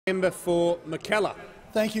Member for Mackellar.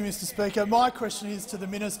 Thank you, Mr Speaker. My question is to the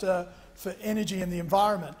Minister for Energy and the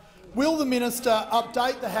Environment. Will the minister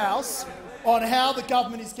update the House on how the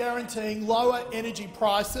government is guaranteeing lower energy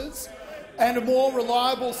prices and a more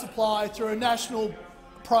reliable supply through a national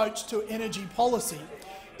approach to energy policy?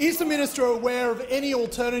 Is the minister aware of any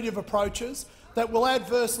alternative approaches that will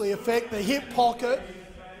adversely affect the hip pocket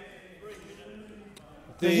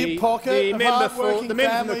The member for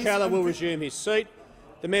Mackellar will resume his seat.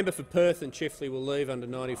 The member for Perth and Chifley will leave under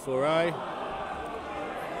 94A.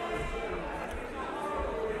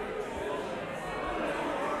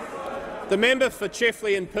 The member for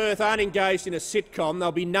Chifley and Perth aren't engaged in a sitcom.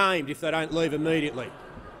 They'll be named if they don't leave immediately.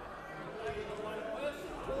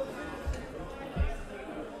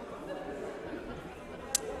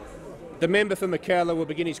 The member for Mackellar will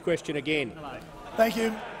begin his question again. Thank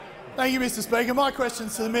you. Thank you, Mr Speaker. My question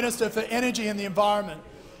is to the Minister for Energy and the Environment.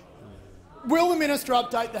 Will the minister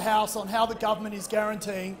update the House on how the government is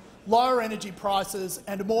guaranteeing lower energy prices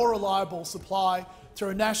and a more reliable supply through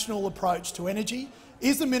a national approach to energy?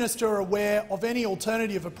 Is the minister aware of any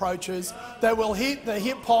alternative approaches that will hit the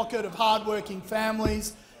hip pocket of hard-working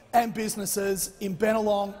families and businesses in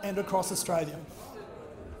Bennelong and across Australia?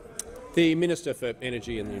 The Minister for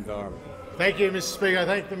Energy and the Environment. Thank you, Mr Speaker. I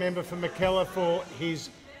thank the member for Mackellar for his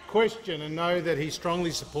question and know that he strongly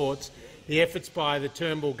supports the efforts by the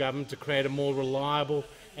Turnbull government to create a more reliable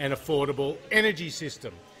and affordable energy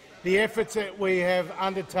system. The efforts that we have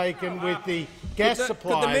undertaken with the gas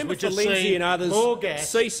supplies, which has seen and others more gas,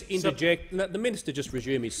 cease interject. The minister just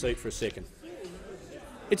resume his seat for a second.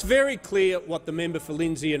 It's very clear what the member for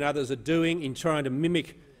Lindsay and others are doing in trying to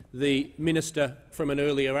mimic the minister from an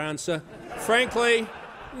earlier answer. Frankly,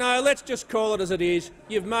 no, let's just call it as it is.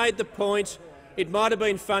 You've made the point. It might have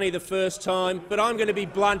been funny the first time, but I'm going to be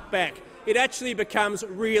blunt back. It actually becomes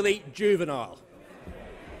really juvenile.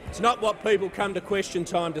 It's not what people come to question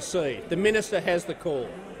time to see. The minister has the call.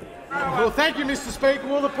 Well, thank you, Mr Speaker.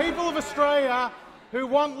 Well, the people of Australia who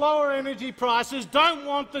want lower energy prices don't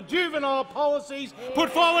want the juvenile policies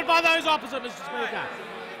put forward by those opposite, Mr Speaker.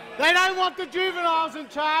 They don't want the juveniles in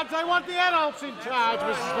charge, they want the adults in charge,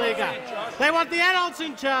 Mr Speaker. They want the adults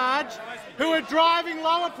in charge who are driving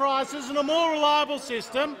lower prices and a more reliable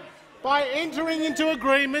system by entering into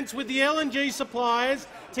agreements with the LNG suppliers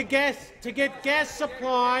to get gas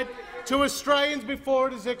supplied to Australians before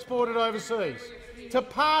it is exported overseas, to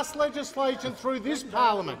pass legislation through this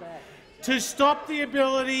parliament to stop the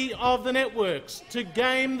ability of the networks to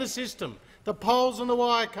game the system, the poles and the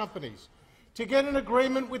wire companies, to get an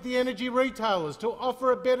agreement with the energy retailers to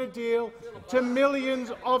offer a better deal to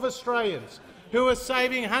millions of Australians who are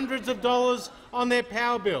saving hundreds of dollars on their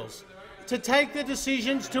power bills, to take the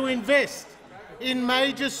decisions to invest in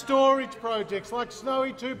major storage projects like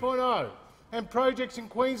Snowy 2.0 and projects in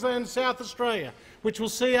Queensland and South Australia, which will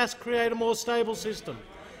see us create a more stable system.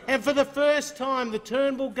 And for the first time, the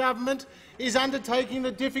Turnbull government is undertaking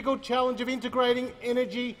the difficult challenge of integrating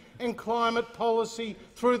energy and climate policy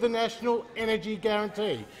through the National Energy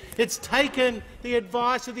Guarantee. It's taken the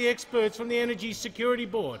advice of the experts from the Energy Security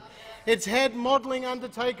Board. It's had modelling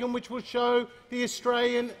undertaken which will show the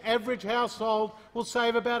Australian average household will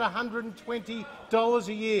save about $120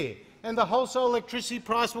 a year, and the wholesale electricity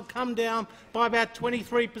price will come down by about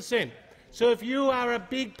 23%. So if you are a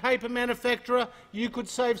big paper manufacturer, you could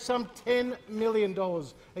save some $10 million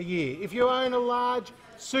a year. If you own a large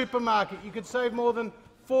supermarket, you could save more than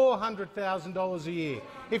 $400,000 a year.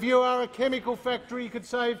 If you are a chemical factory, you could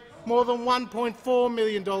save more than $1.4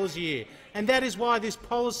 million a year. And that is why this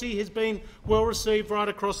policy has been well received right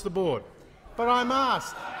across the board. But I'm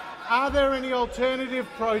asked, are there any alternative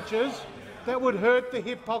approaches that would hurt the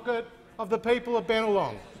hip pocket of the people of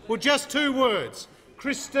Bennelong? Well, just two words.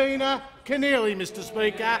 Kristina Keneally, Mr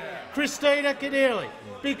Speaker. Kristina Keneally.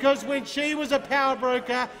 Because when she was a power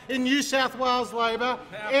broker in New South Wales Labor,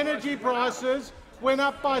 energy prices went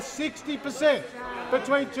up by 60%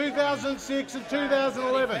 between 2006 and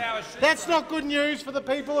 2011. That's not good news for the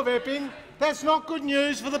people of Epping. That's not good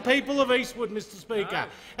news for the people of Eastwood, Mr Speaker.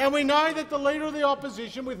 And we know that the Leader of the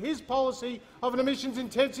Opposition, with his policy of an emissions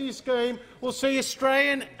intensity scheme, will see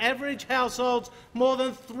Australian average households more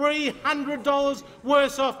than $300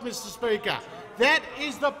 worse off, Mr Speaker. That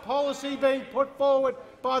is the policy being put forward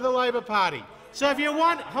by the Labor Party. So if you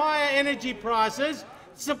want higher energy prices,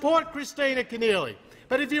 support Kristina Keneally.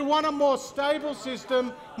 But if you want a more stable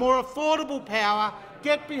system, more affordable power,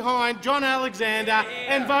 get behind John Alexander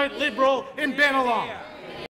and vote Liberal in Bennelong.